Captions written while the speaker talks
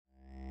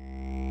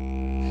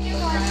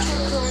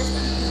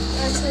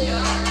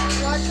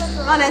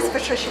My name's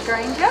Patricia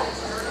Granger.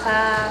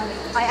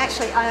 I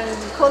actually own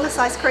Coolas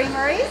Ice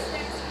Creamery.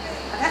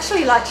 I'd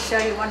actually like to show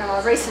you one of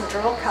our recent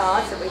draw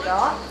cards that we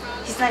got.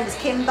 His name is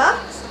Kimber.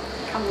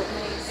 Come with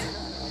me.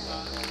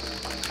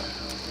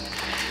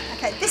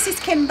 Okay, this is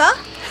Kimber,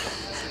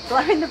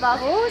 blowing the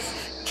bubbles.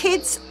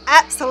 Kids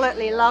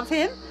absolutely love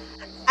him.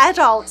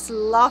 Adults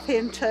love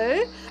him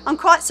too. I'm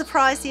quite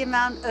surprised the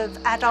amount of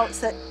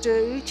adults that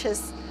do,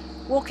 just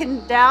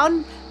walking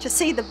down to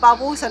see the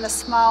bubbles and a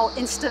smile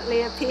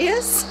instantly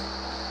appears.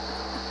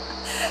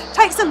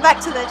 Takes them back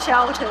to their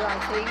childhood, I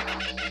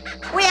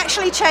think. We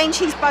actually change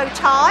his bow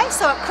tie,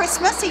 so at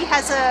Christmas he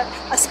has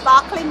a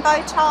sparkling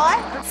bow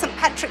tie. St.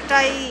 Patrick's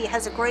Day he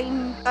has a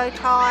green bow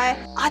tie.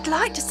 I'd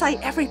like to say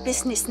every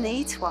business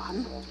needs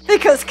one,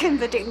 because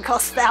Kimber didn't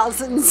cost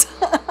thousands.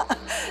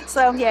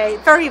 So yeah,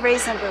 very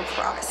reasonably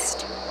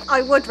priced.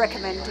 I would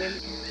recommend him,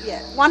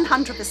 yeah,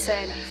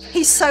 100%.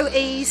 He's so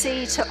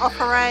easy to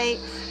operate,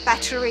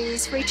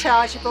 batteries,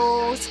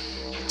 rechargeables.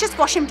 Just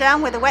wash him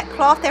down with a wet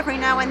cloth every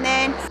now and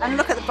then and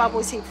look at the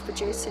bubbles he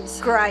produces.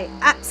 Great,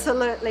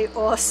 absolutely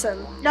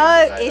awesome.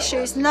 No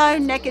issues, no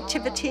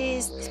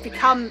negativities. It's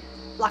become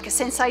like a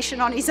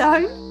sensation on his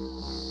own.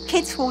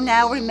 Kids will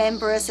now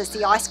remember us as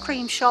the ice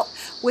cream shop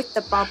with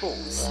the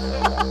bubbles.